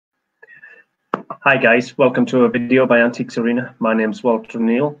Hi guys, welcome to a video by Antiquesarena. My name is Walter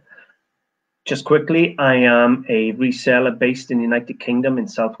Neal. Just quickly, I am a reseller based in the United Kingdom in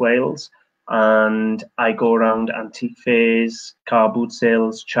South Wales, and I go around antique fairs, car boot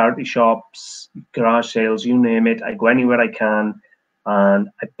sales, charity shops, garage sales, you name it. I go anywhere I can and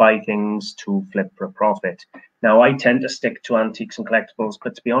I buy things to flip for a profit. Now, I tend to stick to antiques and collectibles,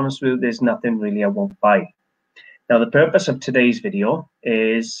 but to be honest with you, there's nothing really I won't buy. Now, the purpose of today's video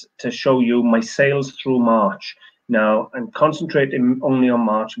is to show you my sales through March. Now, I'm concentrating only on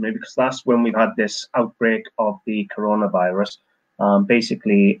March, maybe because that's when we've had this outbreak of the coronavirus.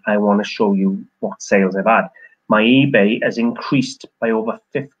 Basically, I want to show you what sales I've had. My eBay has increased by over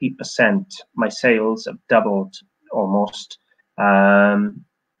 50%. My sales have doubled almost. And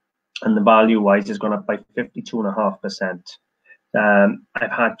the value-wise has gone up by 52.5%.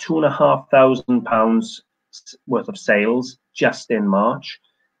 I've had £2,500 worth of sales just in March.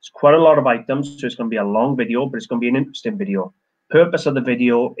 It's quite a lot of items, so it's going to be a long video, but it's going to be an interesting video. Purpose of the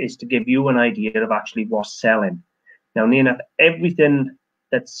video is to give you an idea of actually what's selling. Now, near enough everything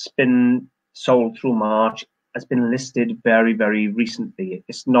that's been sold through March has been listed very, very recently.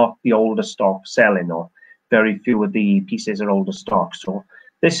 It's not the older stock selling, or very few of the pieces are older stock. So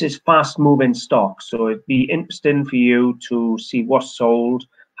this is fast moving stock. So it'd be interesting for you to see what's sold,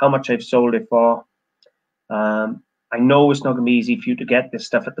 how much I've sold it for. I know it's not going to be easy for you to get this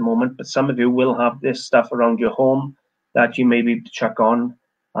stuff at the moment, but some of you will have this stuff around your home that you may be able to chuck on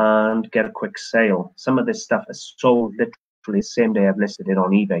and get a quick sale. Some of this stuff is sold literally the same day I've listed it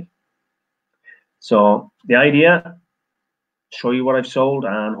on eBay. So the idea, show you what I've sold,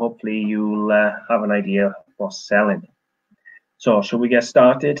 and hopefully you'll have an idea of what's selling. So shall we get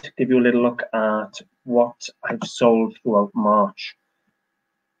started? Give you a little look at what I've sold throughout March.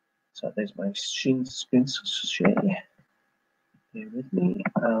 So there's my screen share. Bear with me.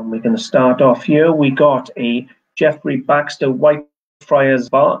 We're going to start off here. We got a Jeffrey Baxter Whitefriars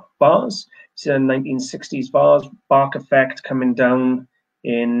vase. It's a 1960s vase, bark effect coming down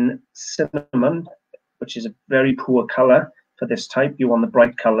in cinnamon, which is a very poor color for this type. You want the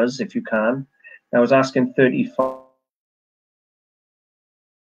bright colors if you can. I was asking 35.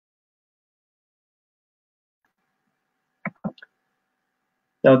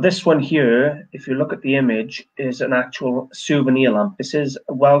 Now this one here, if you look at the image, is an actual souvenir lamp. This is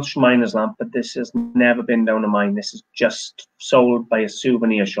a Welsh miner's lamp, but this has never been down a mine. This is just sold by a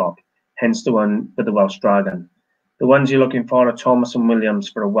souvenir shop, hence the one with the Welsh dragon. The ones you're looking for are Thomas & Williams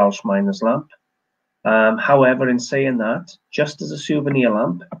for a Welsh miner's lamp. However, in saying that, just as a souvenir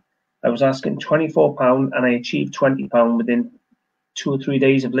lamp, I was asking £24 and I achieved £20 within 2 or 3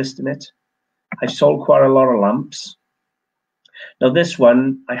 days of listing it. I sold quite a lot of lamps. Now this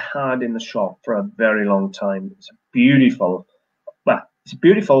one I had in the shop for a very long time. It's a beautiful, well, it's a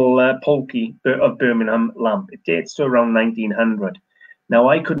beautiful Polky of Birmingham lamp. It dates to around 1900. Now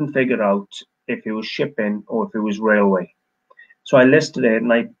I couldn't figure out if it was shipping or if it was railway. So I listed it,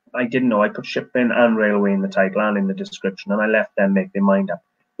 and I didn't know I put shipping and railway in the title and in the description, and I let them make their mind up.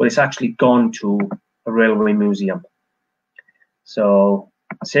 Well, it's actually gone to a railway museum. So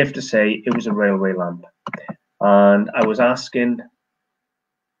safe to say it was a railway lamp. And I was asking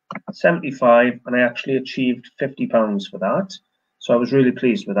 75, and I actually achieved £50 for that. So I was really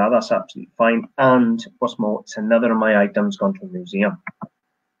pleased with that. That's absolutely fine. And what's more, it's another of my items gone to a museum.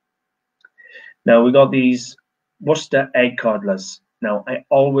 Now we got these Worcester egg codlers. Now I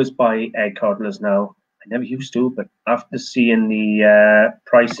always buy egg codlers now. I never used to, but after seeing the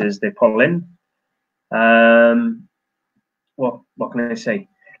prices they pull in, what can I say?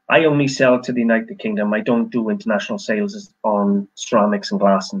 I only sell to the United Kingdom. I don't do international sales on ceramics and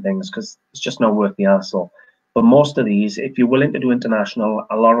glass and things because it's just not worth the hassle. But most of these, if you're willing to do international,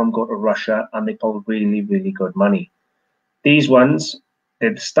 a lot of them go to Russia and they pull really, really good money. These ones,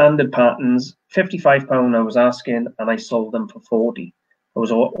 they're the standard patterns. £55 I was asking, and I sold them for 40. I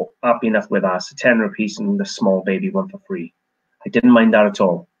was happy enough with that. It's a £10 a piece and the small baby one for free. I didn't mind that at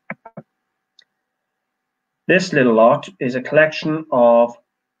all. This little lot is a collection of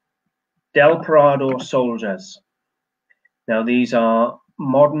Del Prado soldiers. Now these are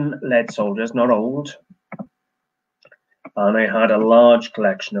modern lead soldiers, not old. And I had a large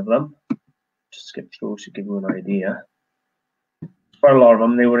collection of them. Just skip through to give you an idea. Quite a lot of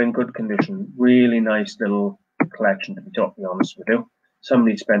them. They were in good condition. Really nice little collection, to be totally honest with you.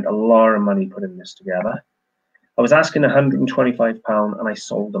 Somebody spent a lot of money putting this together. I was asking £125 and I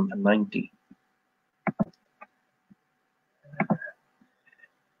sold them for 90.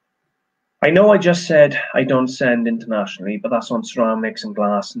 I know I just said I don't send internationally, but that's on ceramics and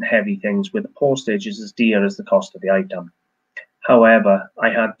glass and heavy things where the postage is as dear as the cost of the item. However, I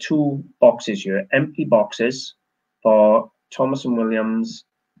had 2 boxes here, empty boxes for Thomas & Williams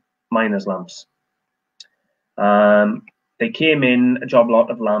miners lamps. They came in a job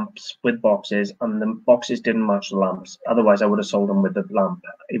lot of lamps with boxes, and the boxes didn't match the lamps. Otherwise, I would have sold them with the lamp.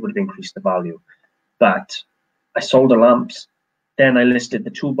 It would have increased the value. But I sold the lamps. Then I listed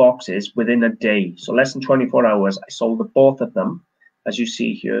the 2 boxes within a day. So less than 24 hours, I sold both of them. As you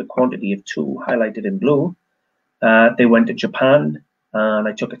see here, quantity of 2 highlighted in blue. They went to Japan, and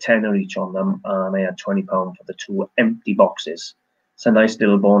I took a tenner each on them, and I had £20 for the 2 empty boxes. It's a nice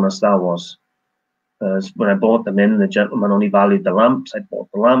little bonus that was. When I bought them in, the gentleman only valued the lamps. I bought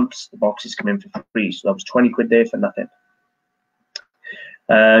the lamps, the boxes come in for free, so that was 20 quid there for nothing.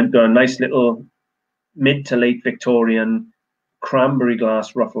 Got a nice little mid to late Victorian cranberry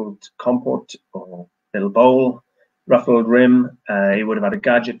glass ruffled compote or little bowl, ruffled rim. It would have had a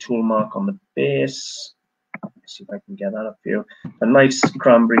gadget tool mark on the base. Let's see if I can get that up for you. A nice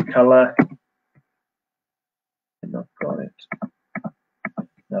cranberry colour. I've not got it.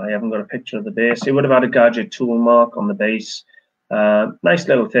 No, I haven't got a picture of the base. It would have had a gadget tool mark on the base. Nice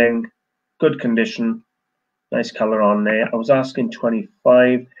little thing, good condition, nice colour on there. I was asking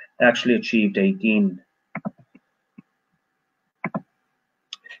 25, I actually achieved 18.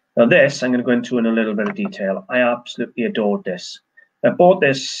 Now this, I'm going to go into in a little bit of detail. I absolutely adored this. I bought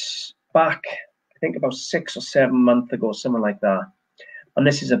this back, I think about 6 or 7 months ago, something like that. And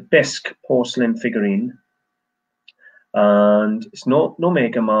this is a bisque porcelain figurine. And it's no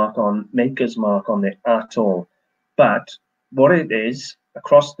maker's mark on it at all. But what it is,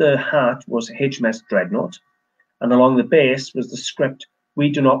 across the hat was HMS Dreadnought, and along the base was the script, "We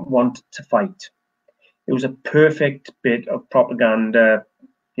do not want to fight." It was a perfect bit of propaganda,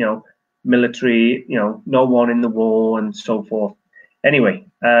 military, no one in the war and so forth. Anyway,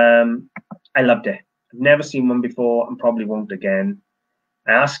 I loved it. I've never seen one before and probably won't again.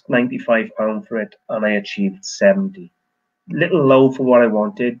 I asked £95 for it and I achieved 70. Little low for what I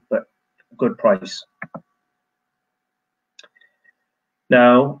wanted, but a good price.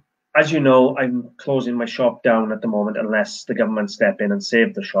 Now, as you know, I'm closing my shop down at the moment unless the government step in and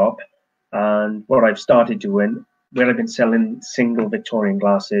save the shop. And what I've started doing, where I've been selling single Victorian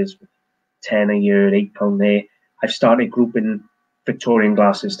glasses, 10 a year, £8 there, I've started grouping Victorian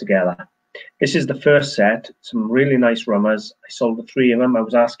glasses together. This is the first set, some really nice rummers. I sold the 3 of them. I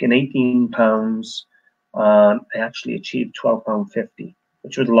was asking £18. I actually achieved £12.50,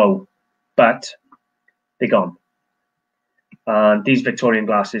 which was low, but they're gone. And these Victorian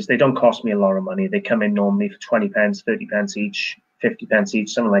glasses, they don't cost me a lot of money. They come in normally for 20 pence, 30 pence each, 50 pence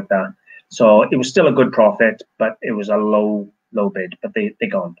each, something like that. So it was still a good profit, but it was a low bid, but they're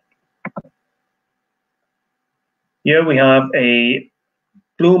gone. Here we have a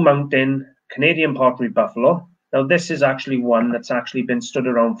Blue Mountain Canadian pottery buffalo. Now this is actually one that's actually been stood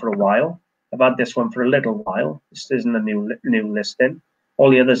around for a while. I've had this one for a little while. This isn't a new listing. All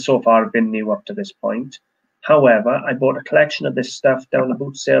the others so far have been new up to this point. However, I bought a collection of this stuff down the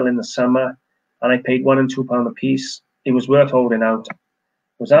boot sale in the summer, and I paid £1 and £2 a piece. It was worth holding out. I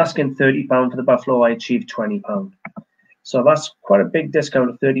was asking £30 for the buffalo. I achieved £20. So that's quite a big discount,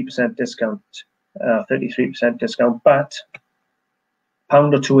 a 30% discount, 33% discount. But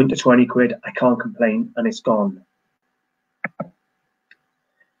 £1 or £2 into 20 quid, I can't complain, and it's gone.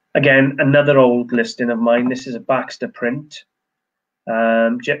 Again, another old listing of mine. This is a Baxter print.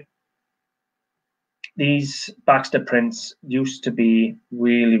 These Baxter prints used to be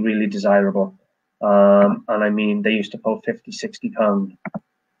really, really desirable. And I mean, they used to pull £50, £60.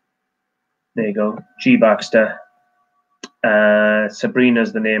 There you go, G Baxter.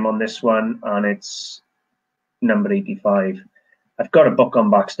 Sabrina's the name on this one, and it's number 85. I've got a book on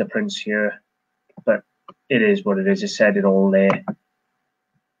Baxter prints here, but it is what it is. It said it all there.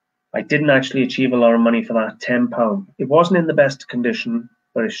 I didn't actually achieve a lot of money for that, £10. It wasn't in the best condition,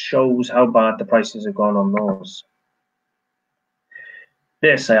 but it shows how bad the prices have gone on those.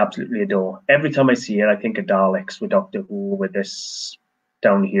 This I absolutely adore. Every time I see it, I think of Daleks with Doctor Who with this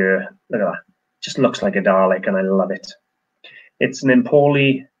down here. Look at that. It just looks like a Dalek, and I love it. It's an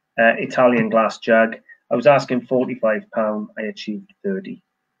Empoli Italian glass jug. I was asking £45. I achieved 30.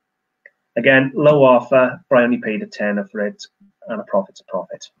 Again, low offer, but I only paid a tenner for it, and a profit's a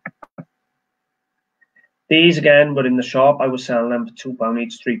profit. These again were in the shop. I was selling them for £2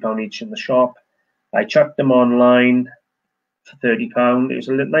 each, £3 each in the shop. I chucked them online for £30. It was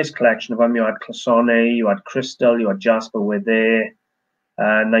a nice collection of them. You had Clasone, you had Crystal, you had Jasper with there.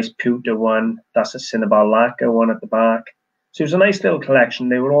 Nice pewter one. That's a Cinnabar lacquer one at the back. So it was a nice little collection.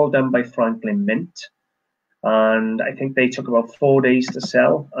 They were all done by Franklin Mint. And I think they took about 4 days to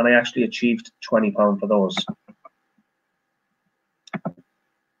sell. And I actually achieved £20 for those.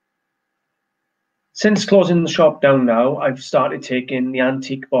 Since closing the shop down now, I've started taking the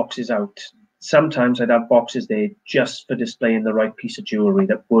antique boxes out. Sometimes I'd have boxes there just for displaying the right piece of jewellery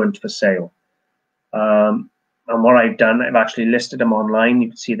that weren't for sale. And what I've done, I've actually listed them online. You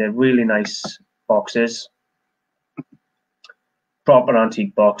can see they're really nice boxes, proper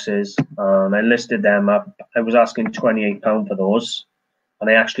antique boxes. And I listed them up. I was asking £28 for those, and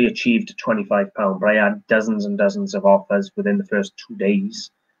I actually achieved £25. But I had dozens and dozens of offers within the first 2 days,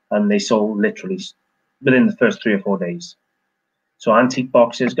 and they sold literally within the first 3 or 4 days. So antique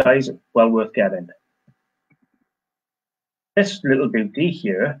boxes, guys, well worth getting. This little beauty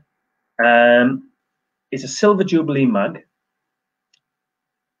here is a silver jubilee mug,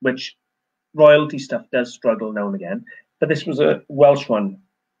 which royalty stuff does struggle now and again, but this was a Welsh one.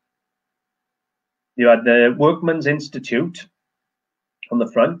 You had the Workman's Institute on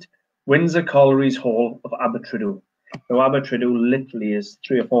the front, Windsor Collieries Hall of Abertrydydd. So Abertrydydd literally is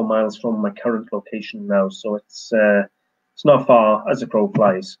 3 or 4 miles from my current location now, so it's not far as the crow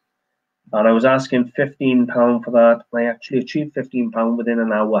flies. And I was asking £15 for that, and I actually achieved £15 within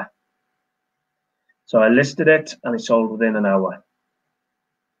an hour. So I listed it, and it sold within an hour.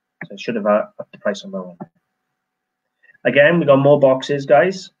 So I should have upped the price on that one. Again, we got more boxes,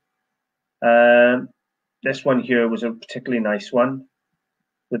 guys. This one here was a particularly nice one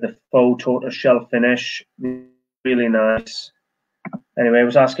with the faux tortoise shell finish. Really nice. Anyway, I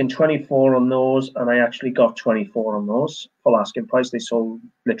was asking 24 on those, and I actually got 24 on those. Full asking price. They sold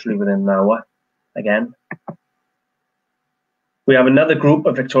literally within an hour. Again, we have another group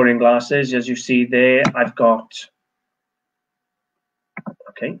of Victorian glasses. As you see there, I've got.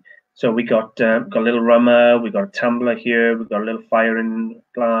 Okay, so we got a little rummer. We got a tumbler here. We got a little firing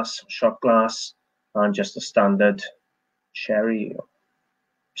glass, shot glass, and just a standard sherry,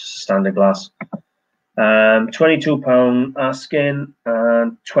 just a standard glass. £22 asking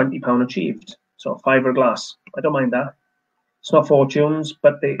and £20 achieved. So £5 a glass. I don't mind that. It's not fortunes,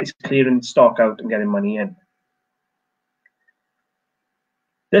 but it's clearing stock out and getting money in.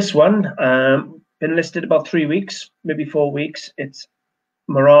 This one, been listed about 3 weeks, maybe 4 weeks. It's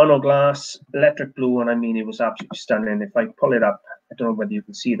Murano glass, electric blue, and I mean, it was absolutely stunning. If I pull it up, I don't know whether you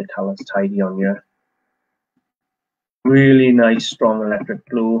can see the colours tidy on here. Really nice, strong electric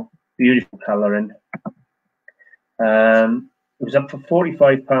blue, beautiful colouring. It was up for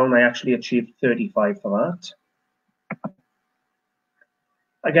 £45. I actually achieved £35 for that.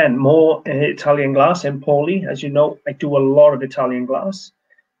 Again, more Italian glass in Poli. As you know, I do a lot of Italian glass.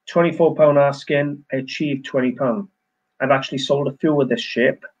 £24 asking, I achieved £20. I've actually sold a few of this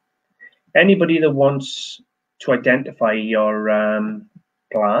shape. Anybody that wants to identify your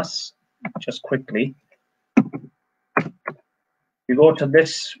glass, just quickly, you go to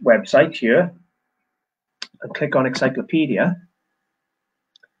this website here and click on Encyclopedia.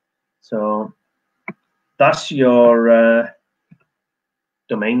 So that's your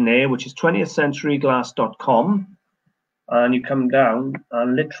domain there, which is 20thcenturyglass.com. And you come down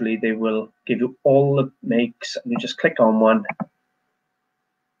and literally they will give you all the makes, and you just click on one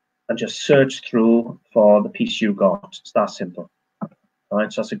and just search through for the piece you got. It's that simple. All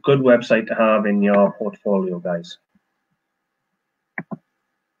right, so that's a good website to have in your portfolio, guys.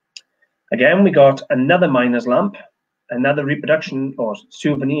 Again, we got another miner's lamp, another reproduction or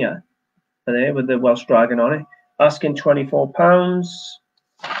souvenir there with the Welsh dragon on it, asking £24.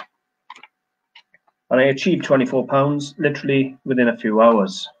 And I achieved £24 literally within a few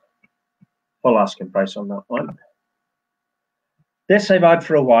hours. Full asking price on that one. This I've had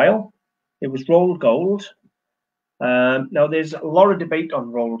for a while. It was rolled gold. Now there's a lot of debate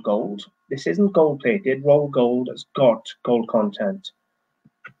on rolled gold. This isn't gold plated. Rolled gold has got gold content.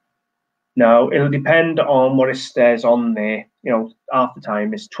 Now it'll depend on what it says on there. You know, half the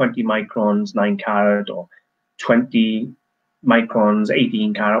time it's 20 microns, 9 carat, or 20 microns,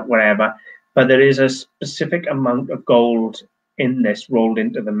 18 carat, whatever. But there is a specific amount of gold in this rolled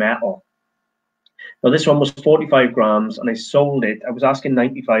into the metal. Now this one was 45 grams, and I sold it. I was asking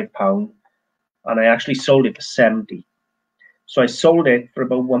 £95, and I actually sold it for 70. So I sold it for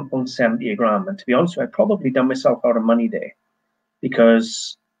about £1.70 a gram. And to be honest, I probably done myself out of money there,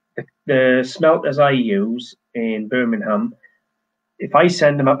 because the smelters I use in Birmingham, if I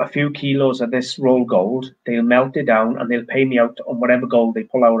send them up a few kilos of this rolled gold, they'll melt it down and they'll pay me out on whatever gold they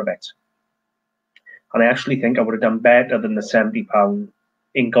pull out of it. And I actually think I would have done better than the £70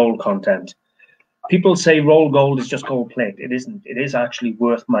 in gold content. People say rolled gold is just gold plate. It isn't. It is actually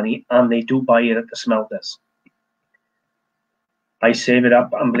worth money, and they do buy it at the smelters. I save it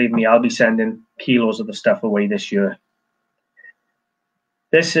up, and believe me, I'll be sending kilos of the stuff away this year.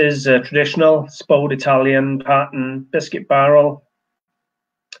 This is a traditional Splott Italian pattern biscuit barrel.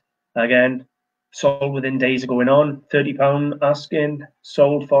 Again, sold within days of going on. £30 asking,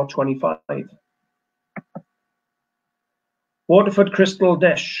 sold for 25. Waterford crystal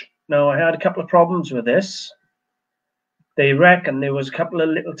dish. Now, I had a couple of problems with this. They reckon there was a couple of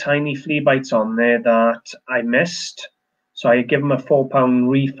little tiny flea bites on there that I missed. So I give them a £4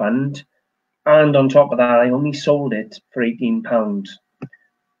 refund. And on top of that, I only sold it for £18.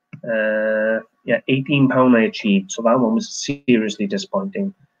 Yeah, £18 I achieved. So that one was seriously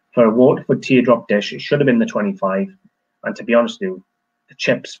disappointing. For a Waterford teardrop dish, it should have been the 25. And to be honest with you, the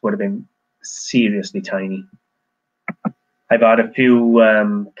chips would have been seriously tiny. I've had a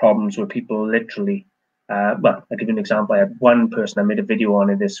few problems with people literally. Well, I'll give you an example. I had one person, I made a video on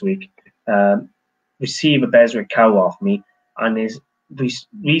it this week, receive a Beswick cow off me, and his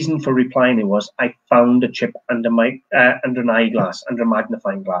reason for replying it was, I found a chip under an eyeglass, under a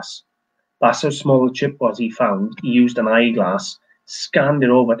magnifying glass. That's how small the chip was he found. He used an eyeglass, scanned it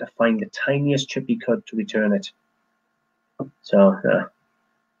over to find the tiniest chip he could to return it. So,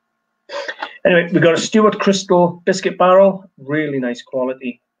 anyway, we got a Stewart Crystal biscuit barrel, really nice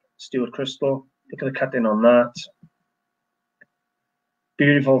quality Stewart Crystal. Look at the cutting on that.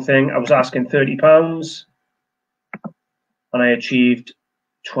 Beautiful thing. I was asking £30 and I achieved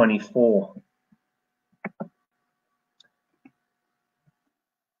 24.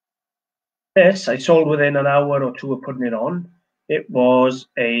 This I sold within an hour or two of putting it on. It was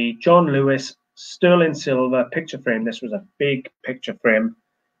a John Lewis sterling silver picture frame. This was a big picture frame,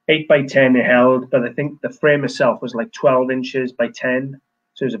 8 by 10 it held, but I think the frame itself was like 12 inches by 10.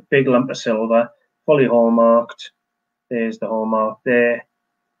 So it was a big lump of silver, fully hallmarked. There's the hallmark there.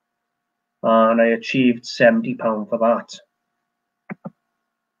 And I achieved £70 for that.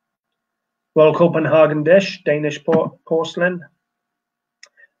 Royal Copenhagen dish, Danish porcelain.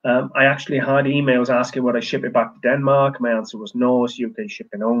 I actually had emails asking would I ship it back to Denmark. My answer was no, it's UK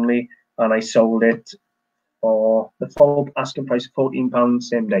shipping only. And I sold it for the full asking price of £14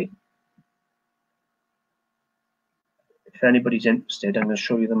 same day. If anybody's interested, I'm going to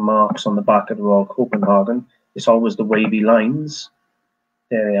show you the marks on the back of the Royal Copenhagen. It's always the wavy lines.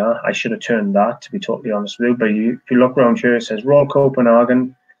 There they are. I should have turned that, to be totally honest with you. But if you look around here, it says Royal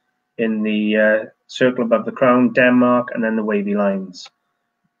Copenhagen in the circle above the crown, Denmark, and then the wavy lines.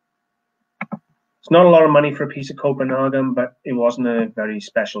 It's not a lot of money for a piece of Copenhagen, but it wasn't a very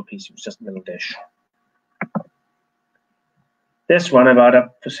special piece. It was just a little dish. This one I've had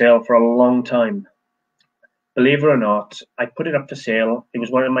up for sale for a long time. Believe it or not, I put it up for sale. It was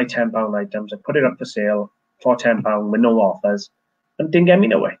one of my £10 items. I put it up for sale for £10 with no offers, and it didn't get me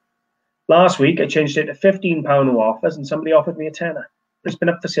nowhere. Last week, I changed it to £15 no offers, and somebody offered me a tenner. It's been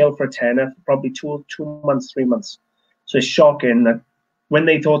up for sale for a tenner for probably 2 months, 3 months. So it's shocking that when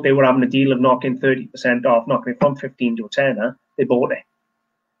they thought they were having a deal of knocking 30% off, knocking it from 15 to a tenner, they bought it.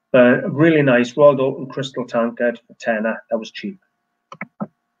 But a really nice Royal Doulton crystal tankard for tenner. That was cheap.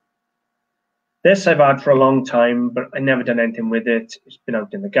 This I've had for a long time, but I never done anything with it. It's been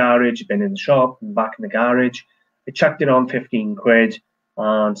out in the garage, been in the shop, and back in the garage. I chucked it on 15 quid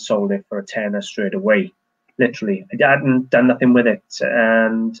and sold it for a tenner straight away. Literally, I hadn't done nothing with it,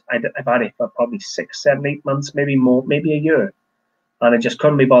 and I've had it for probably 6, 7, 8 months, maybe more, maybe a year. And I just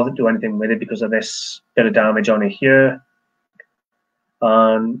couldn't be bothered to do anything with it because of this bit of damage on it here.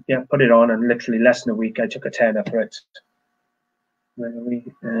 And yeah, put it on, and literally less than a week, I took a tenner for it.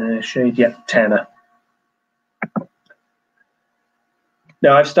 Shade, yeah, tenner.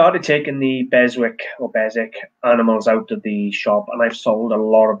 Now I've started taking the Beswick or Beswick animals out of the shop, and I've sold a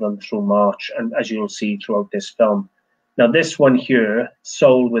lot of them through March, and as you'll see throughout this film. Now this one here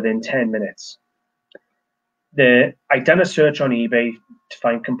sold within 10 minutes. I done a search on eBay to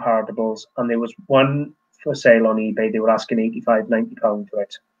find comparables, and there was one for sale on eBay. They were asking £85, £90 for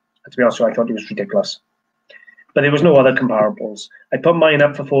it. And to be honest with you, I thought it was ridiculous. But there was no other comparables. I put mine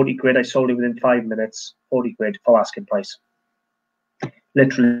up for 40 quid. I sold it within 5 minutes, 40 quid, full asking price.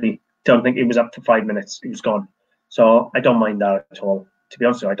 Literally, don't think it was up for 5 minutes. It was gone. So I don't mind that at all. To be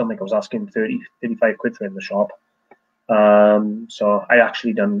honest with you, I don't think I was asking 30, 35 quid for it in the shop. So I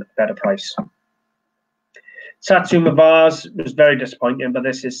actually done a better price. Satsuma vase was very disappointing, but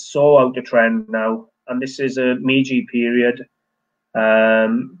this is so out of trend now. And this is a Meiji period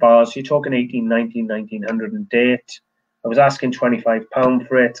vase. You're talking 1890, 1900 date. I was asking £25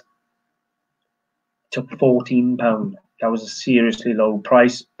 for it. It took £14. That was a seriously low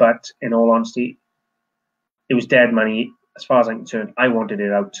price, but in all honesty, it was dead money. As far as I'm concerned, I wanted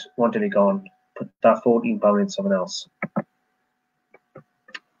it out, wanted it gone. Put that £14 in someone else.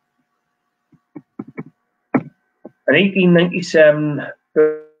 An 1897 .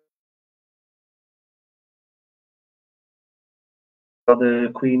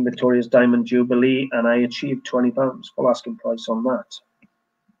 the Queen Victoria's Diamond Jubilee, and I achieved £20 full asking price on that.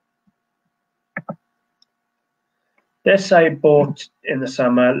 This I bought in the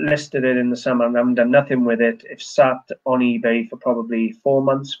summer, listed it in the summer, and I haven't done nothing with it. It's sat on eBay for probably 4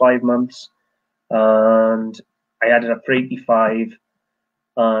 months, 5 months, and I had it up for 85.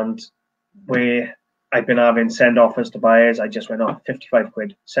 And where I've been having send offers to buyers, I just went off 55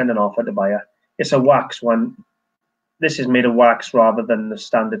 quid, send an offer to buyer. It's a wax one. This is made of wax rather than the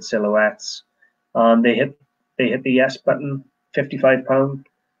standard silhouettes. And they hit the yes button, £55,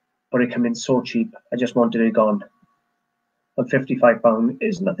 but it came in so cheap. I just wanted it gone. But £55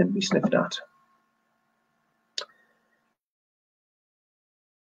 is nothing to be sniffed at.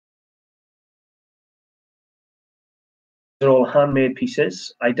 They're all handmade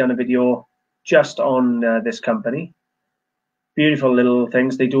pieces. I've done a video just on this company. Beautiful little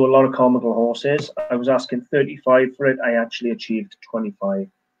things. They do a lot of comical horses. I was asking 35 for it. I actually achieved 25.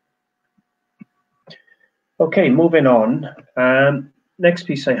 Okay, moving on. Next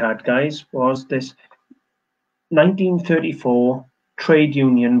piece I had, guys, was this 1934 trade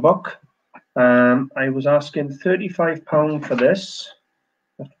union book. I was asking £35 for this.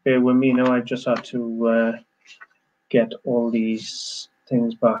 Bear with me now. I've just had to get all these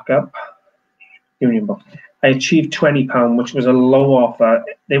things back up. Union book. I achieved £20, which was a low offer.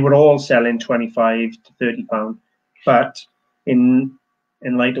 They were all selling £25 to £30, but in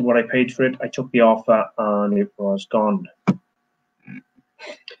light of what I paid for it, I took the offer and it was gone.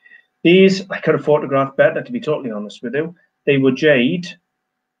 These I could have photographed better, to be totally honest with you. They were jade,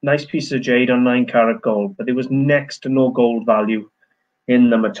 nice piece of jade on 9-carat gold, but there was next to no gold value in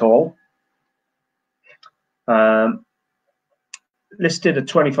them at all. Listed at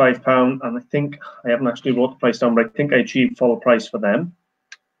 £25, and I think I haven't actually wrote the price down, but I think I achieved full price for them.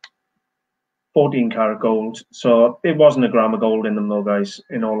 14-carat gold, so it wasn't a gram of gold in them though, guys,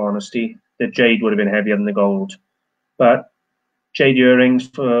 in all honesty. The jade would have been heavier than the gold, but jade earrings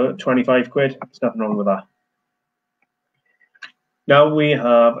for 25 quid, there's nothing wrong with that. Now we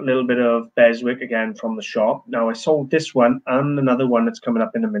have a little bit of Beswick again from the shop. Now I sold this one and another one that's coming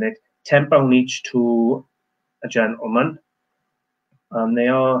up in a minute, £10 each to a gentleman. And they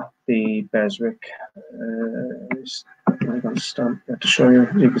are the Beswick. I've got a stamp to show you.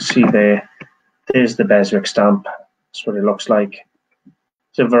 You can see there. There's the Beswick stamp. That's what it looks like.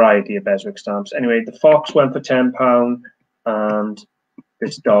 It's a variety of Beswick stamps. Anyway, the fox went for £10, and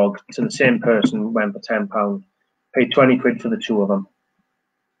this dog to the same person went for £10. Paid 20 quid for the two of them.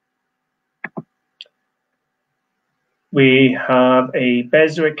 We have a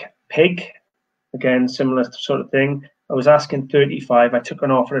Beswick pig. Again, similar sort of thing. I was asking 35. I took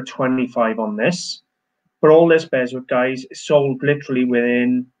an offer of 25 on this. But all this Beswick, guys, is sold literally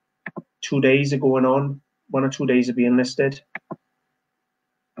within 2 days of going on. 1 or 2 days of being listed.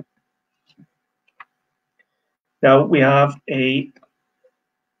 Now we have a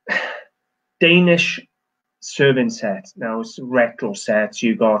Danish serving set. Now it's retro sets.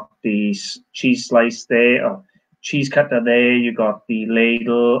 You got the cheese slice there, or cheese cutter there. You got the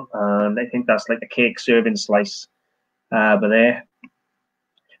ladle, and I think that's like a cake serving slice. But there,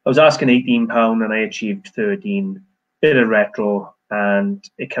 I was asking £18 and I achieved 13. Bit of retro, and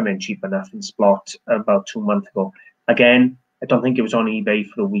it came in cheap enough in Splott about 2 months ago. Again, I don't think it was on eBay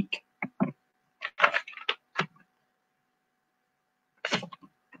for a week.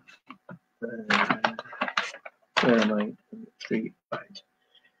 Where am I? 3. Right.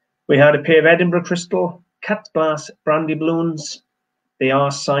 We had a pair of Edinburgh Crystal cut glass brandy balloons. They are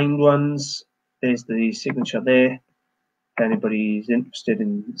signed ones. There's the signature there. If anybody's interested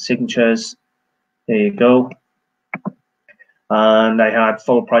in signatures, there you go. And I had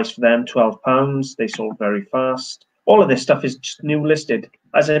full price for them, £12. They sold very fast. All of this stuff is just new listed.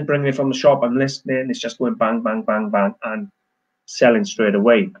 As I bring it from the shop, I'm listing it, and it's just going bang, bang, bang, bang, and selling straight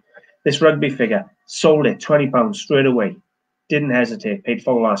away. This rugby figure, sold it, £20 straight away. Didn't hesitate, paid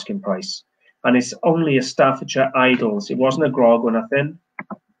full asking price. And it's only a Staffordshire Idols. It wasn't a grog or nothing.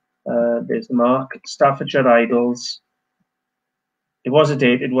 There's the mark, Staffordshire Idols. It was a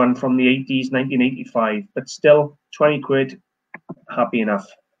dated one from the 80s, 1985, but still 20 quid, happy enough.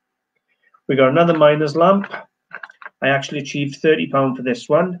 We got another miner's lamp. I actually achieved £30 for this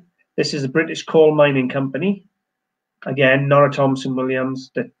one. This is a British coal mining company. Again, not a Thomson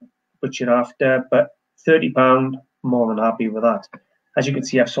Williams, which you're after, but £30, more than happy with that. As you can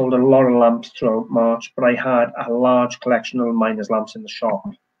see, I've sold a lot of lamps throughout March, but I had a large collection of miner's lamps in the shop.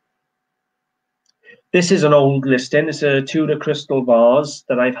 This is an old listing. It's a Tudor crystal vase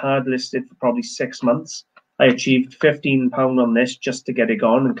that I've had listed for probably 6 months. I achieved £15 on this just to get it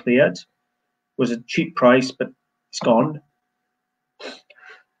gone and cleared. It was a cheap price, but it's gone.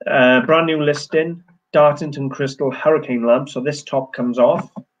 Brand new listing, Dartington Crystal Hurricane lamp. So this top comes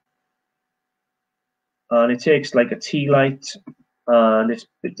off, and it takes like a tea light, and it's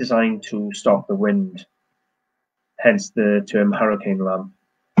designed to stop the wind, hence the term hurricane lamp.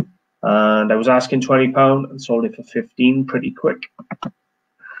 And I was asking £20 and sold it for 15 pretty quick.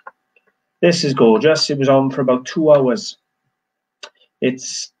 This is gorgeous. It was on for about 2 hours.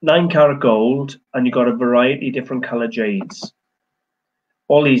 It's 9-carat gold, and you got a variety of different color jades.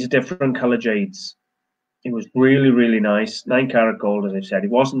 All these are different color jades. It was really, really nice. 9-carat gold, as I said.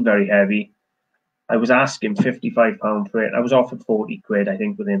 It wasn't very heavy. I was asking £55 for it. I was offered 40 quid, I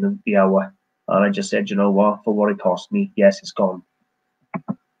think, within the hour. And I just said, you know what, for what it cost me, yes, it's gone.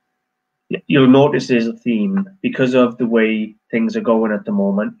 You'll notice there's a theme because of the way things are going at the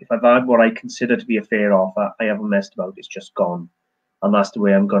moment. If I've had what I consider to be a fair offer, I haven't messed about. It's just gone. And that's the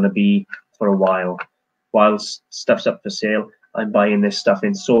way I'm going to be for a while. While stuff's up for sale, I'm buying this stuff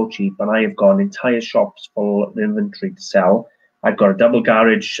in so cheap, and I have got entire shops full of inventory to sell. I've got a double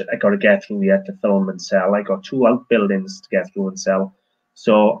garage I got to get through yet to film and sell. I got 2 outbuildings to get through and sell.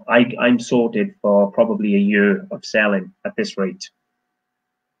 So I'm sorted for probably a year of selling at this rate.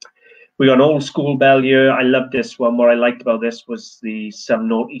 We got an old school bell here. I love this one. What I liked about this was some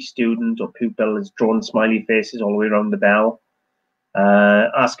naughty student or pupil has drawn smiley faces all the way around the bell.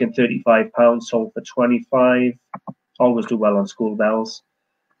 Asking £35, sold for 25. Always do well on school bells.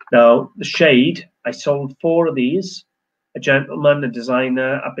 Now the shade, I sold 4 of these. A gentleman, a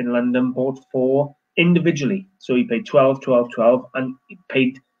designer up in London, bought 4 individually. So he paid 12, 12, 12, and he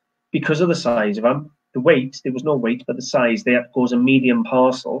paid, because of the size of them, the weight, there was no weight, but the size, they had to go as a medium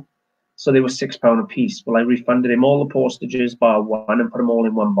parcel. So they were £6 a piece. Well, I refunded him all the postages bar one and put them all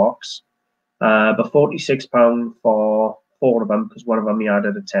in one box. But £46 for 4 of them, because one of them he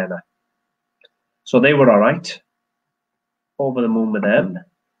added a tenner. So they were all right. Over the moon with them.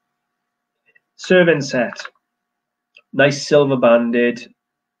 Serving set. Nice silver banded.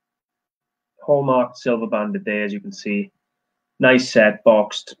 Hallmark silver banded there, as you can see. Nice set,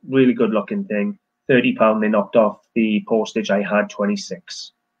 boxed, really good looking thing. £30 they knocked off the postage. I had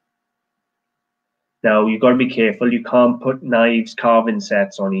 26. Now you've got to be careful. You can't put knives, carving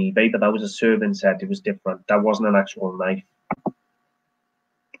sets on eBay, but that was a serving set. It was different. That wasn't an actual knife.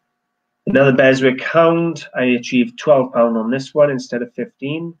 Another Beswick hound. I achieved £12 on this one instead of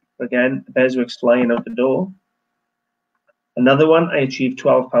 15. Again, the Beswick's flying out the door. Another one, I achieved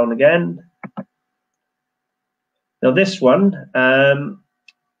 £12 again. Now this one,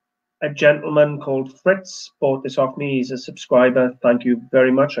 a gentleman called Fritz bought this off me. He's a subscriber. Thank you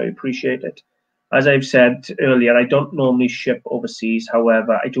very much. I appreciate it. As I've said earlier, I don't normally ship overseas.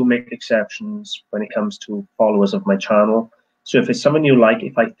 However, I do make exceptions when it comes to followers of my channel. So if it's something you like,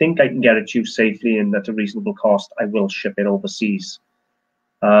 if I think I can get it to you safely and at a reasonable cost, I will ship it overseas.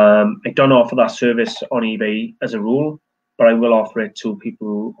 I don't offer that service on eBay as a rule, but I will offer it to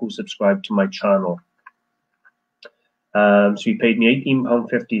people who subscribe to my channel. So he paid me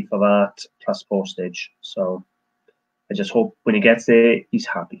 £18.50 for that plus postage. So I just hope when he gets there, he's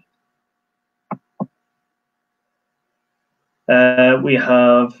happy. We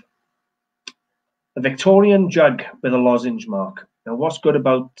have a Victorian jug with a lozenge mark. Now, what's good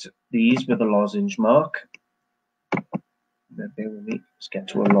about these with a lozenge mark? Bear with me. Let's get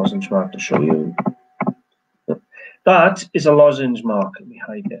to a lozenge mark to show you. That is a lozenge mark. Let me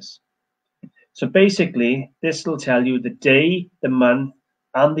hide this. So basically, this will tell you the day, the month,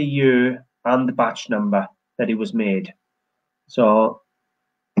 and the year, and the batch number that it was made. So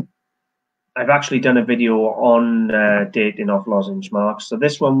I've actually done a video on dating off lozenge marks. So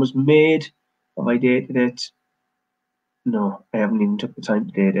this one was made. Have I dated it? No, I haven't even took the time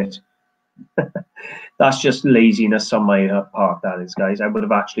to date it. That's just laziness on my part, that is, guys. I would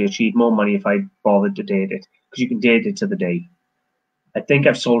have actually achieved more money if I bothered to date it, because you can date it to the day. I think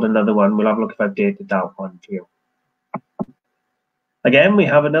I've sold another one. We'll have a look if I've dated that one for you. Again, we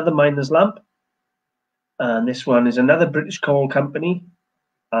have another miner's lamp. And this one is another British coal company.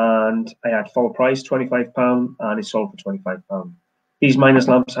 And I had full price, £25, and it sold for £25. These miner's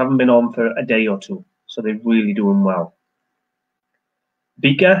lamps haven't been on for a day or two, so they're really doing well.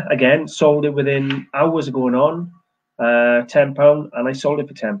 Beaker, again, sold it within hours of going on, £10, and I sold it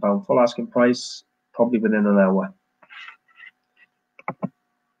for £10. Full asking price, probably within an hour.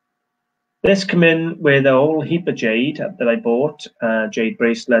 This came in with a whole heap of jade that I bought, jade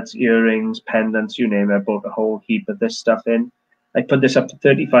bracelets, earrings, pendants, you name it. I bought a whole heap of this stuff in. I put this up to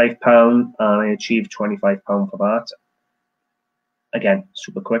 £35, and I achieved £25 for that. Again,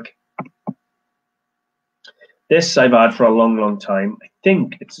 super quick. This I've had for a long, long time. I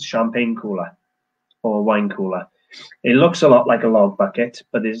think it's a champagne cooler or a wine cooler. It looks a lot like a log bucket,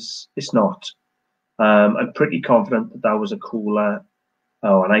 but it's not. I'm pretty confident that that was a cooler,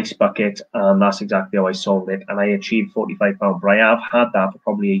 an ice bucket, and that's exactly how I sold it. And I achieved £45, but I have had that for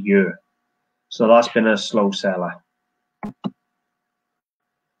probably a year. So that's been a slow seller.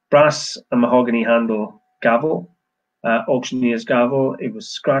 Brass and mahogany handle gavel, auctioneer's gavel. It was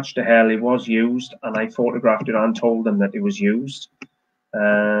scratched to hell. It was used, and I photographed it and told them that it was used.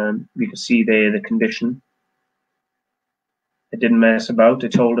 You can see there the condition. I didn't mess about. I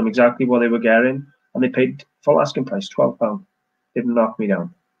told them exactly what they were getting, and they paid full asking price, £12. Didn't knock me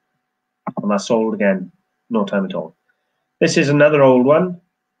down. And that sold again, no time at all. This is another old one.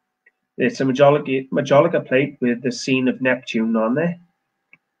 It's a Majolica plate with the scene of Neptune on there.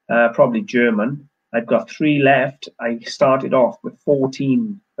 Probably German. I've got 3 left. I started off with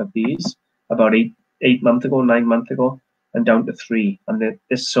 14 of these about 9 months ago, and down to 3. And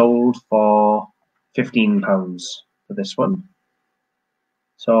this sold for £15 for this one.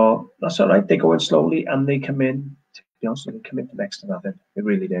 So that's all right. They go in slowly, and they come in. To be honest, they come in for next to nothing. They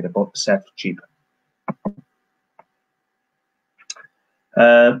really did. I bought the set for cheap.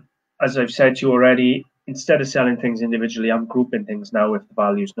 As I've said to you already, instead of selling things individually, I'm grouping things now if the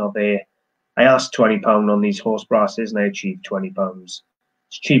value's not there. I asked £20 on these horse brasses, and I achieved £20. It's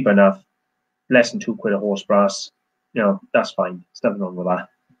cheap enough, less than £2 a horse brass. You know, that's fine. There's nothing wrong with that.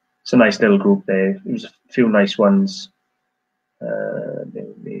 It's a nice little group there. There's a few nice ones.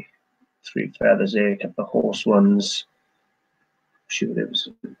 Maybe 3 feathers there, a couple of horse ones. I'm sure there was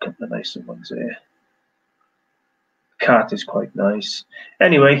a couple of nicer ones there. Cat is quite nice.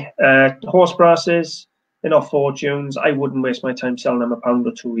 Anyway, horse brasses, they're not fortunes. I wouldn't waste my time selling them £1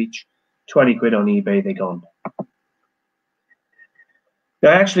 or 2 each. 20 quid on eBay, they're gone. Now,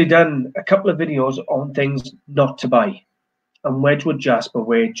 I actually done a couple of videos on things not to buy and Wedgwood Jasper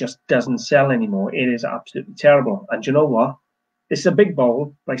where it just doesn't sell anymore. It is absolutely terrible. And you know what? This is a big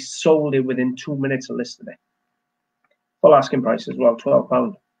bowl, but I sold it within 2 minutes of listing it. Full asking price as well,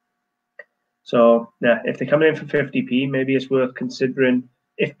 £12. So yeah, if they're coming in for 50p, maybe it's worth considering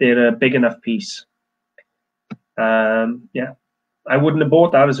if they're a big enough piece. Yeah, I wouldn't have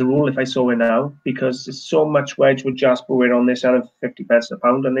bought that as a rule if I saw it now, because there's so much Wedgwood Jasper we're on this out of 50 pence a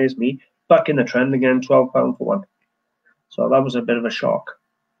pound, and there's me back in the trend again, £12 for one. So that was a bit of a shock.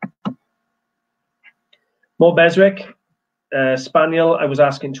 More Beswick, Spaniel. I was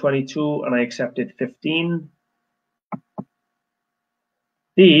asking 22 and I accepted 15.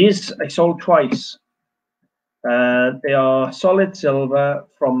 These I sold twice. They are solid silver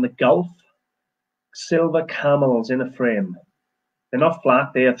from the Gulf, silver camels in a frame. They're not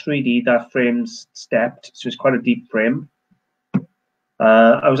flat, they are 3D. That frame's stepped, so it's quite a deep frame.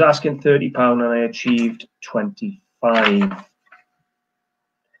 I was asking £30 and I achieved 25.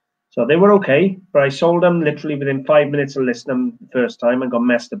 So they were okay, but I sold them literally within 5 minutes of listing them the first time and got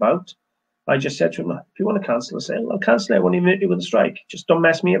messed about. I just said to him, if you want to cancel the sale, I'll cancel it. I won't even hit you with a strike. Just don't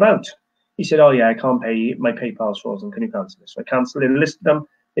mess me about. He said, oh yeah, I can't pay. My PayPal's frozen. Can you cancel this? So I cancelled it, listed them.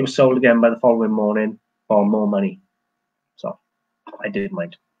 They were sold again by the following morning for more money. So I didn't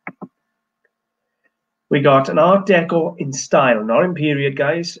mind. We got an Art Deco in style, not in period,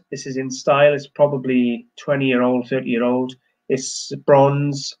 guys. This is in style. It's probably 20-year-old, 30-year-old. It's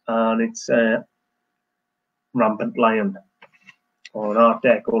bronze and it's a rampant lion, or an Art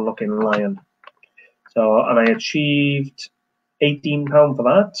Deco looking lion. So, and I achieved £18 for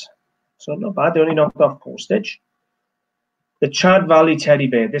that. So not bad. They only knocked off postage. The Chad Valley teddy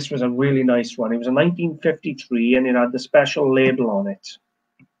bear. This was a really nice one. It was a 1953 and it had the special label on it.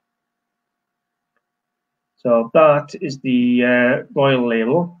 So that is the royal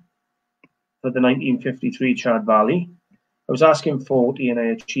label for the 1953 Chad Valley. I was asking 40 and I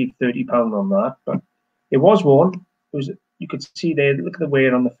achieved £30 on that, but it was worn. It was, you could see there, look at the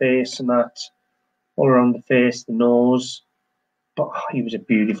wear on the face and that, all around the face, the nose. But he was a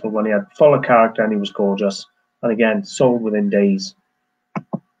beautiful one. He had full of character and he was gorgeous. And again, sold within days.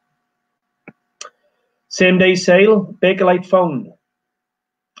 Same day sale, Bakelite phone.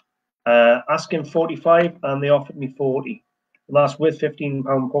 Asking 45 and they offered me 40. And that's with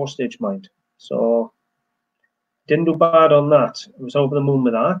 £15 postage, mind. So didn't do bad on that. I was over the moon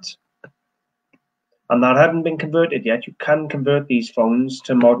with that. And that hadn't been converted yet. You can convert these phones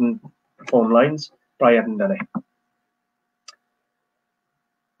to modern phone lines, but I hadn't done it.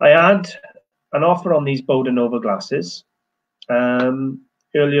 I had an offer on these Boda Nova glasses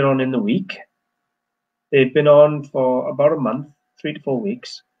earlier on in the week. They've been on for about a month, 3 to 4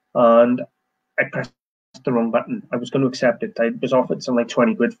 weeks, and I pressed the wrong button. I was going to accept it. I was offered something like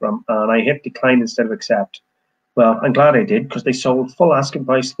 20 quid for them, and I hit decline instead of accept. Well, I'm glad I did, because they sold full asking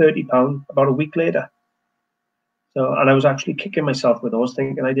price, £30, about a week later. So, and I was actually kicking myself with those,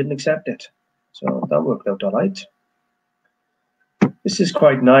 thinking I didn't accept it. So that worked out all right. This is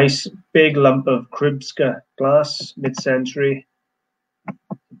quite nice. Big lump of Kribska glass, mid-century.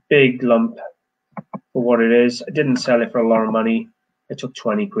 Big lump for what it is. I didn't sell it for a lot of money. I took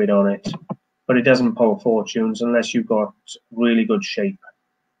 20 quid on it. But it doesn't pull fortunes unless you've got really good shape.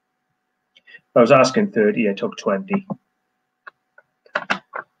 I was asking 30, I took 20.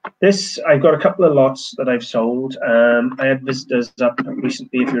 This, I've got a couple of lots that I've sold. I had visitors up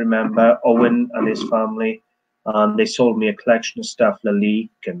recently, if you remember, Owen and his family. They sold me a collection of stuff, Lalique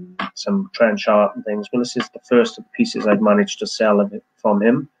and some trench art and things. Well, this is the first of the pieces I've managed to sell of it from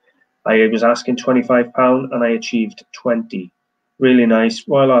him. I was asking £25 and I achieved 20. Really nice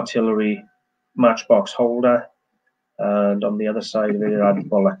Royal Artillery matchbox holder. And on the other side of it, it had a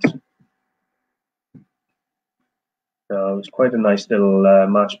bullet. So it was quite a nice little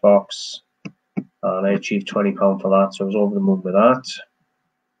matchbox. And I achieved £20 for that, so I was over the moon with that.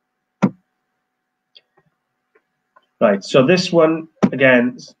 Right, so this one,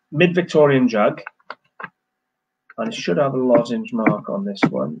 again, mid-Victorian jug. And it should have a lozenge mark on this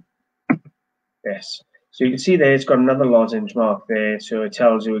one. Yes. So you can see there it's got another lozenge mark there. So it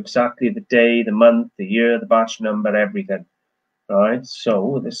tells you exactly the day, the month, the year, the batch number, everything. All right,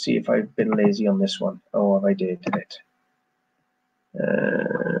 so let's see if I've been lazy on this one. Oh, have I dated it?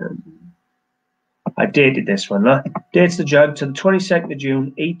 I dated this one. Huh? Dates the jug to the 22nd of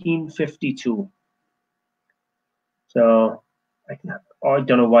June, 1852. So I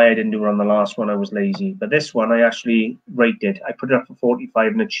don't know why I didn't do it on the last one. I was lazy. But this one I actually rated. I put it up for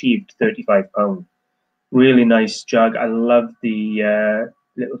 45 and achieved £35. Really nice jug. I love the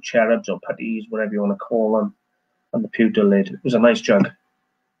little cherubs or putties, whatever you want to call them, and the pewter lid. It was a nice jug.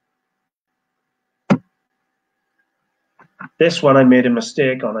 This one I made a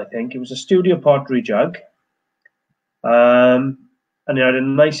mistake on, I think. It was a studio pottery jug. And it had a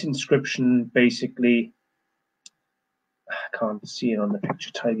nice inscription, basically. I can't see it on the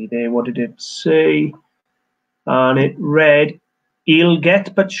picture tidy there. What did it say? And it read, "He'll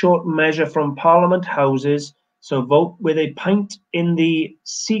get but short measure from Parliament houses, so vote with a pint in the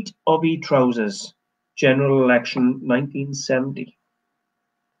seat of he trousers. General election 1970.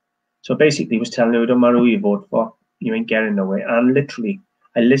 So basically, it was telling you, it don't matter who you vote for, you ain't getting nowhere. And literally,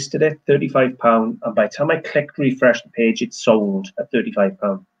 I listed it £35, and by the time I clicked refresh the page, it sold at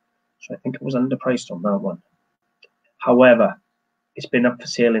 £35. So I think it was underpriced on that one. However, it's been up for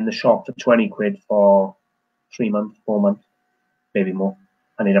sale in the shop for 20 quid for 3 months, 4 months, maybe more,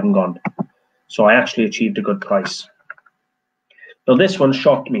 and it haven't gone. So I actually achieved a good price. So this one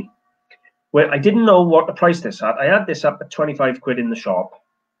shocked me. Well, I didn't know what to price this at. I had this up at 25 quid in the shop.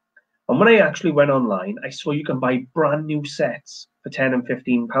 And when I actually went online, I saw you can buy brand new sets for £10 and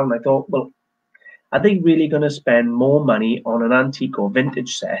 £15. I thought, well, are they really going to spend more money on an antique or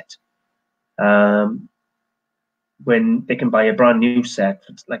vintage set when they can buy a brand new set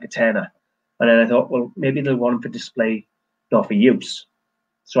for like a tenner? And then I thought, well, maybe they'll want them for display, not for use.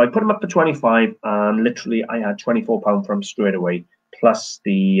 So I put them up for 25, and literally I had £24 for them straight away, plus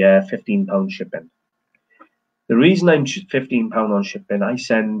the £15 shipping. The reason I'm £15 on shipping, I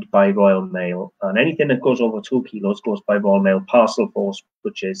send by Royal Mail, and anything that goes over 2 kilos goes by Royal Mail Parcel Force,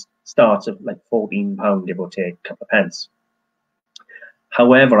 which is starts at like £14, give or take a couple of pence.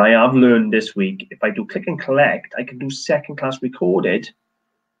 However, I have learned this week, if I do click and collect, I can do second class recorded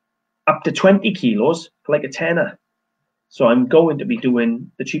up to 20 kilos for like a tenner. So I'm going to be doing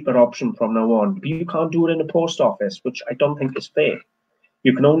the cheaper option from now on. But you can't do it in the post office, which I don't think is fair.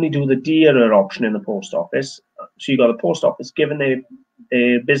 You can only do the dearer option in the post office. So you got the post office giving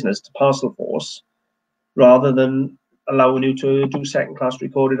their business to Parcel Force rather than allowing you to do second class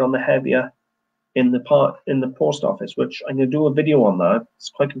recorded on the heavier in the post office, which I'm going to do a video on that.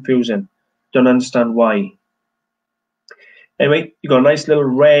 It's quite confusing. Don't understand why. Anyway, you got a nice little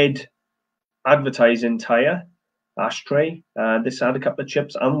red advertising tire ashtray. This had a couple of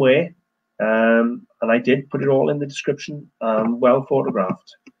chips and wear. And I did put it all in the description, well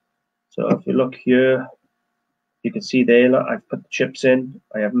photographed. So if you look here, you can see there, look, I've put the chips in.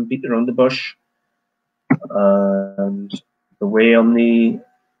 I haven't beat around the bush. And the way on the...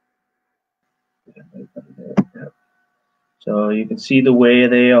 So you can see the wear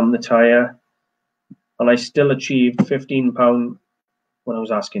there on the tire. And I still achieved £15 when I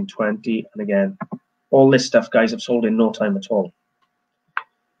was asking 20. And again, all this stuff, guys, I've sold in no time at all.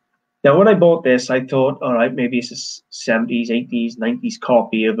 Now, when I bought this, I thought, all right, maybe it's a 70s, 80s, 90s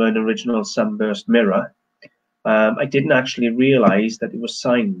copy of an original sunburst mirror. I didn't actually realize that it was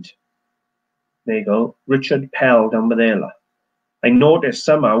signed. There you go, Richard Pell down there. I noticed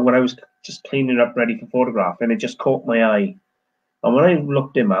somehow when I was just cleaning up, ready for photograph, and it just caught my eye. And when I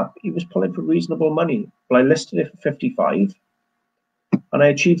looked him up, he was pulling for reasonable money. Well, I listed it for 55, and I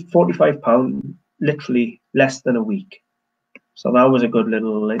achieved £45 literally less than a week. So that was a good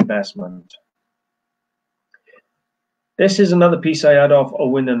little investment. This is another piece I had off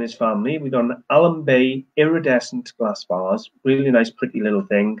Owen and his family. We got an Allen Bay iridescent glass vase, really nice, pretty little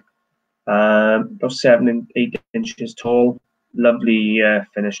thing. About 7 and 8 inches tall. Lovely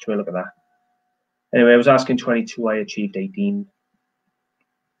finish to it. Look at that. Anyway, I was asking 22. I achieved 18.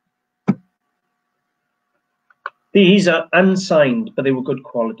 These are unsigned, but they were good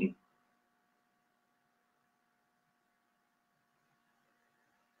quality.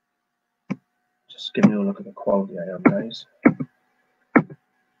 Just give me a look at the quality I have, guys.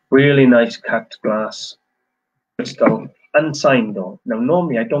 Really nice cut glass crystal, unsigned though. Now,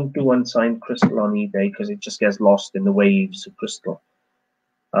 normally I don't do unsigned crystal on eBay because it just gets lost in the waves of crystal.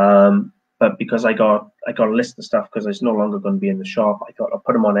 But because I got a list of stuff because it's no longer going to be in the shop, I thought I'll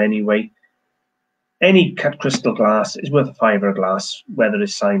put them on anyway. Any cut crystal glass is worth a fiver a glass, whether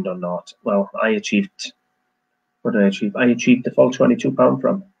it's signed or not. Well, I achieved, what did I achieve? I achieved the full £22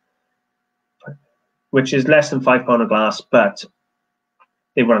 from, which is less than £5 a glass, but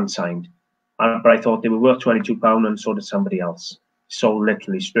they were unsigned. But I thought they were worth £22, and so did somebody else. So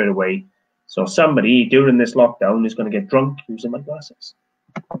literally straight away. So somebody during this lockdown is going to get drunk using my glasses.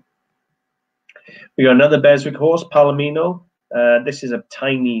 We got another Beswick horse, Palomino. This is a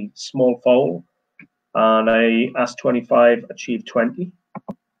tiny, small foal. And I asked 25, achieved 20.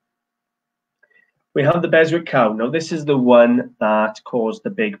 We have the Beswick cow. Now, this is the one that caused the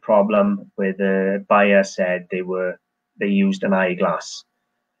big problem where the buyer said they used an eyeglass.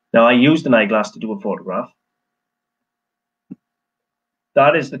 Now, I used an eyeglass to do a photograph.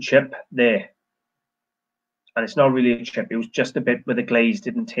 That is the chip there. And it's not really a chip. It was just a bit where the glaze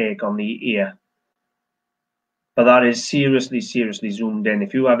didn't take on the ear. But that is seriously, seriously zoomed in.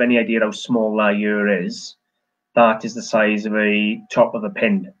 If you have any idea how small that ear is, that is the size of a top of a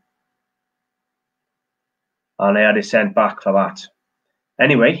pin. And I had it sent back for that.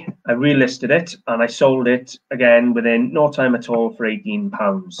 Anyway, I relisted it and I sold it again within no time at all for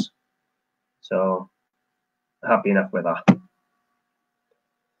 £18. So happy enough with that.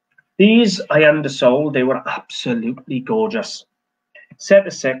 These I undersold. They were absolutely gorgeous. Set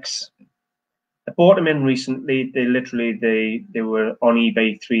of 6. I bought them in recently. They were on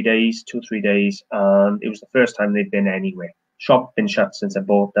eBay 3 days, 2-3 days, and it was the first time they'd been anywhere. Shop had been shut since I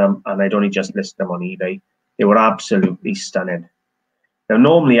bought them, and I'd only just listed them on eBay. They were absolutely stunning. Now,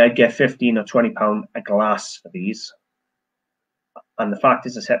 normally I'd get £15 or £20 a glass for these, and the fact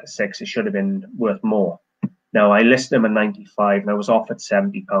is, a set of 6, it should have been worth more. Now, I listed them at 95, and I was offered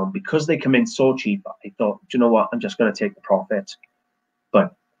 £70 because they come in so cheap. I thought, do you know what? I'm just going to take the profit.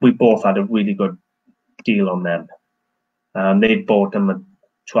 But we both had a really good deal on them. They bought them at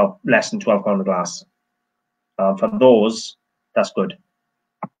less than £12 a glass. For those, that's good.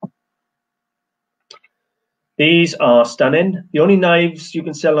 These are stunning. The only knives you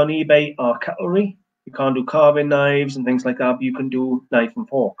can sell on eBay are cutlery. You can't do carving knives and things like that, but you can do knife and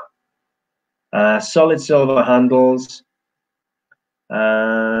fork. Solid silver handles.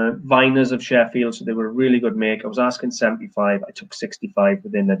 Viners of Sheffield, so they were a really good make. I was asking 75. I took 65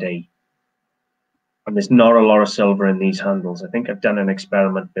 within a day. And there's not a lot of silver in these handles. I think I've done an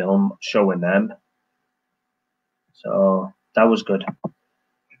experiment film showing them. So that was good.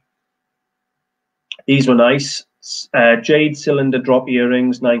 These were nice. Jade cylinder drop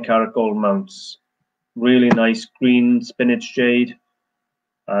earrings, 9-carat gold mounts. Really nice green spinach jade.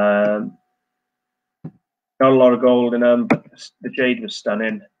 Not a lot of gold in them, but the jade was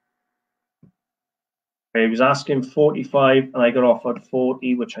stunning. I was asking 45 and I got offered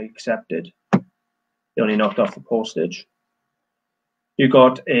 40, which I accepted. They only knocked off the postage. You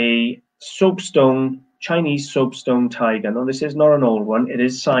got a soapstone, Chinese soapstone tiger. Now, this is not an old one. It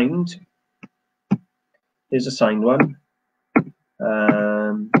is signed. Here's a signed one.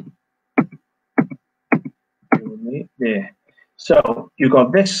 There. So you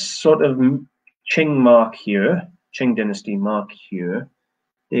got this sort of Qing mark here, Qing dynasty mark here.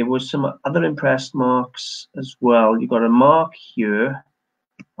 There was some other impressed marks as well. You got a mark here,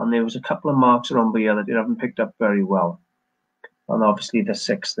 and there was a couple of marks around here that you haven't picked up very well. And obviously the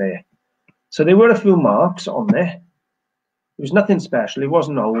 6 there. So there were a few marks on there. It was nothing special. It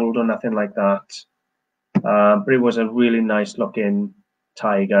wasn't old or nothing like that. But it was a really nice looking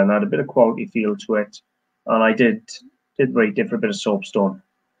tiger and had a bit of quality feel to it. And I did rate it for a bit of soapstone.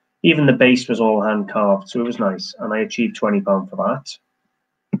 Even the base was all hand carved, so it was nice. And I achieved £20 for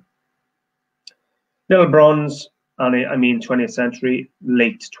that. Little bronze and I mean 20th century,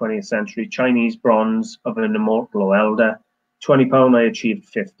 late 20th century, Chinese bronze of an immortal or elder. £20, I achieved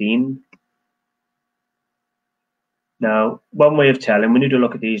 15. Now, one way of telling, when you do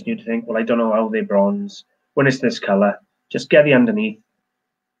look at these and you think, well, I don't know how they're bronze. When it's this color, just get the underneath.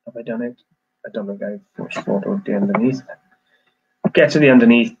 Have I done it? I don't think I've watched photo of the underneath. Get to the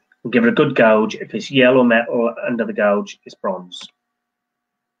underneath and give it a good gouge. If it's yellow metal under the gouge, it's bronze.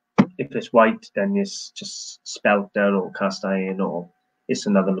 If it's white, then it's just spelter or cast iron, or it's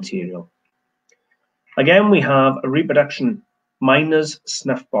another material. Again, we have a reproduction miner's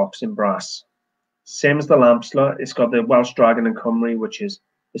snuff box in brass. Same as the lamp slot, it's got the Welsh Dragon and Cymru, which is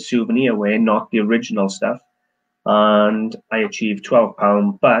the souvenir way, not the original stuff. And I achieved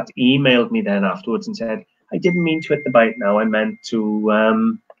 £12, but he emailed me then afterwards and said, I didn't mean to hit the bite now. I meant to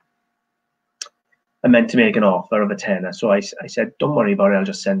make an offer of a tenner. So I said, don't worry about it. I'll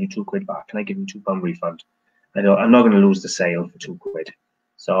just send you £2 back. And I give him £2 refund. I thought, I'm not going to lose the sale for £2.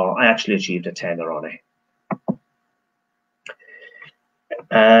 So I actually achieved a tenner on it.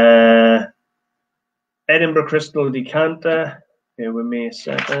 Edinburgh Crystal Decanter. Bear with me a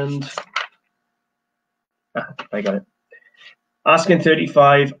second. I got it. Asking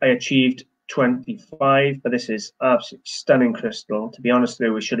 35, I achieved 25, but this is absolutely stunning crystal. To be honest with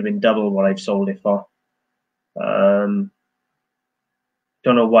you, it should have been double what I've sold it for. Don't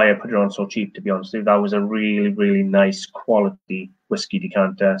know why I put it on so cheap, to be honest with you. That was a really, really nice quality whiskey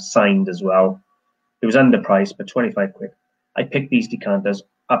decanter, signed as well. It was underpriced, but 25 quid. I pick these decanters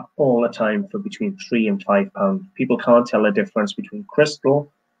up all the time for between £3 and £5. People can't tell the difference between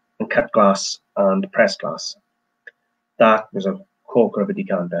crystal and cut glass and pressed glass. That was a corker of a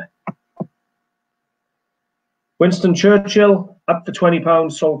decanter. Winston Churchill, up for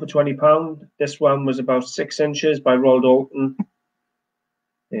 £20, sold for £20. This one was about 6 inches by Royal Dalton.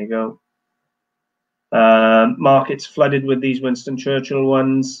 There you go. Markets flooded with these Winston Churchill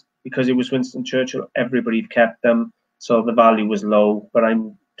ones. Because it was Winston Churchill, everybody kept them. So the value was low, but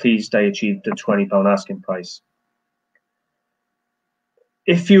I'm pleased I achieved the £20 asking price.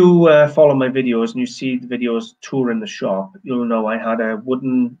 If you follow my videos and you see the videos touring the shop, you'll know I had a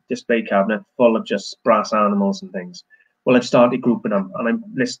wooden display cabinet full of just brass animals and things. Well, I've started grouping them, and I'm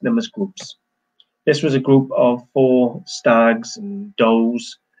listing them as groups. This was a group of 4 stags and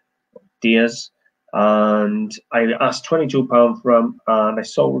does, deers, and I asked £22 for them, and I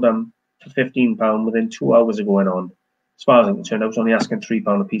sold them for £15 within 2 hours of going on. As far as I'm concerned, I was only asking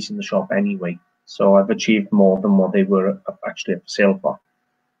 £3 a piece in the shop anyway, so I've achieved more than what they were actually up for sale for.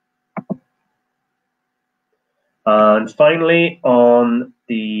 And finally, on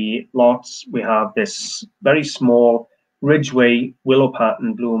the lots, we have this very small Ridgeway willow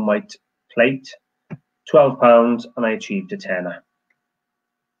pattern blue and white plate, £12, and I achieved a tenner.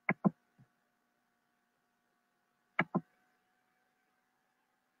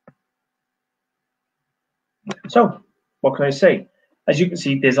 So, what can I say? As you can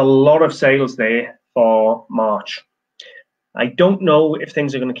see, there's a lot of sales there for March. I don't know if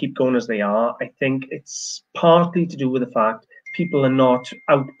things are going to keep going as they are. I think it's partly to do with the fact people are not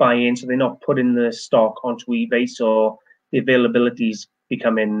out buying, so they're not putting the stock onto eBay, so the availability is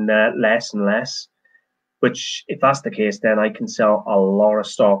becoming less and less, which if that's the case, then I can sell a lot of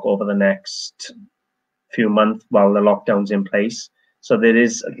stock over the next few months while the lockdown's in place. So there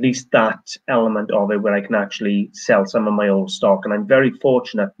is at least that element of it where I can actually sell some of my old stock. And I'm very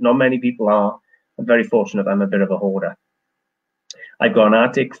fortunate, not many people are, I'm very fortunate I'm a bit of a hoarder. I've got an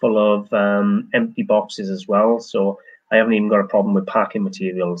attic full of empty boxes as well, so I haven't even got a problem with packing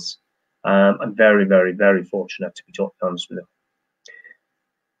materials. I'm very, very, very fortunate, to be totally honest with you.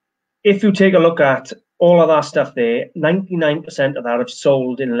 If you take a look at all of that stuff there, 99% of that I've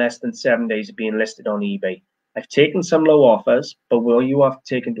sold in less than 7 days of being listed on eBay. I've taken some low offers, but what you have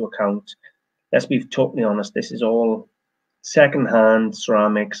to take into account, let's be totally honest, this is all second-hand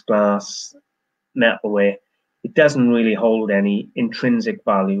ceramics, glass, metalware. It doesn't really hold any intrinsic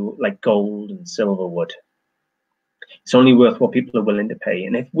value like gold and silver would. It's only worth what people are willing to pay.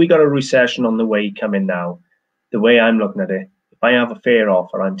 And if we got a recession on the way coming now, the way I'm looking at it, if I have a fair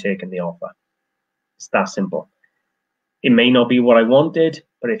offer, I'm taking the offer. It's that simple. It may not be what I wanted,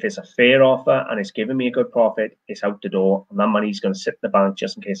 but if it's a fair offer and it's giving me a good profit, it's out the door, and that money's going to sit in the bank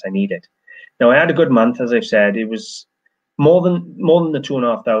just in case I need it. Now, I had a good month, as I've said. It was more than the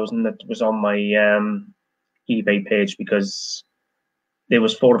 2,500 that was on my eBay page, because there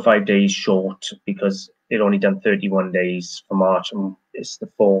was 4 or 5 days short because it only done 31 days for March, and it's the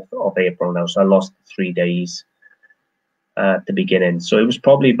 4th of April now, so I lost 3 days at the beginning. So it was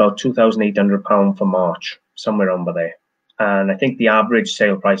probably about £2,800 for March, somewhere under there. And I think the average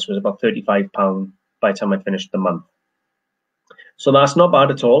sale price was about £35 by the time I finished the month. So that's not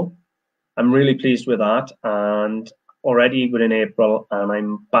bad at all. I'm really pleased with that, and already we're in April and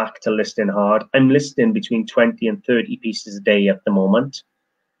I'm back to listing hard. I'm listing between 20 and 30 pieces a day at the moment,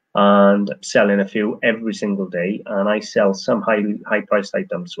 and I'm selling a few every single day, and I sell some high priced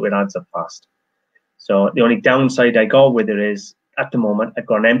items, so it adds up fast. So the only downside I got with it is, at the moment, I've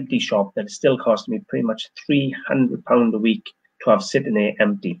got an empty shop that is still costing me pretty much £300 a week to have sitting there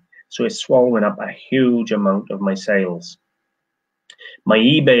empty. So it's swallowing up a huge amount of my sales. My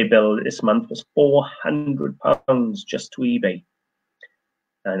eBay bill this month was £400 just to eBay.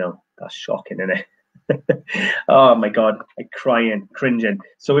 I know, that's shocking, isn't it? Oh my God, I'm crying, cringing.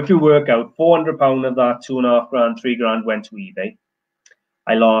 So if you work out £400 of that, 2.5 grand, 3 grand went to eBay.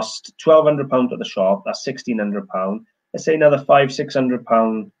 I lost £1,200 at the shop, that's £1,600. Let's say another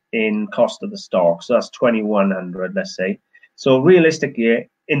 £500–600 in cost of the stock, so that's 2,100, let's say. So realistically,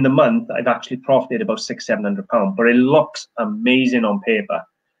 in the month, I've actually profited about £600–700, but it looks amazing on paper.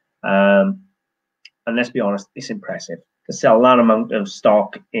 And let's be honest, it's impressive to sell that amount of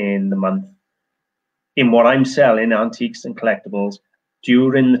stock in the month. In what I'm selling, antiques and collectibles,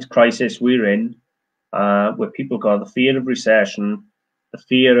 during the crisis we're in, where people got the fear of recession, the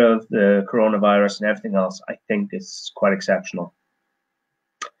fear of the coronavirus and everything else, I think it's quite exceptional.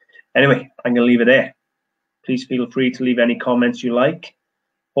 Anyway, I'm going to leave it there. Please feel free to leave any comments you like.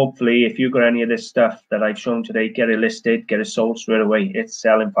 Hopefully, if you've got any of this stuff that I've shown today, get it listed, get it sold straight away. It's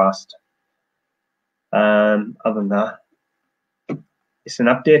selling fast. Other than that, it's an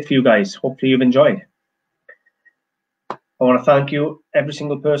update for you guys. Hopefully you've enjoyed. I want to thank you, every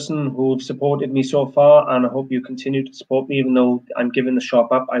single person who've supported me so far, and I hope you continue to support me. Even though I'm giving the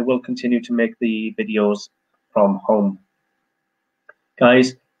shop up, I will continue to make the videos from home.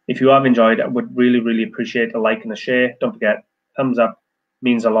 Guys, if you have enjoyed, I would really appreciate a like and a share. Don't forget, thumbs up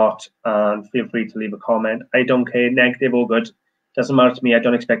means a lot, and feel free to leave a comment. I don't care, negative or good, doesn't matter to me. I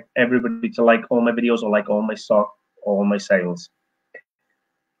don't expect everybody to like all my videos or like all my stock or all my sales.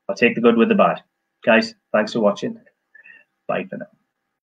 I'll take the good with the bad. Guys, thanks for watching. Bye for now.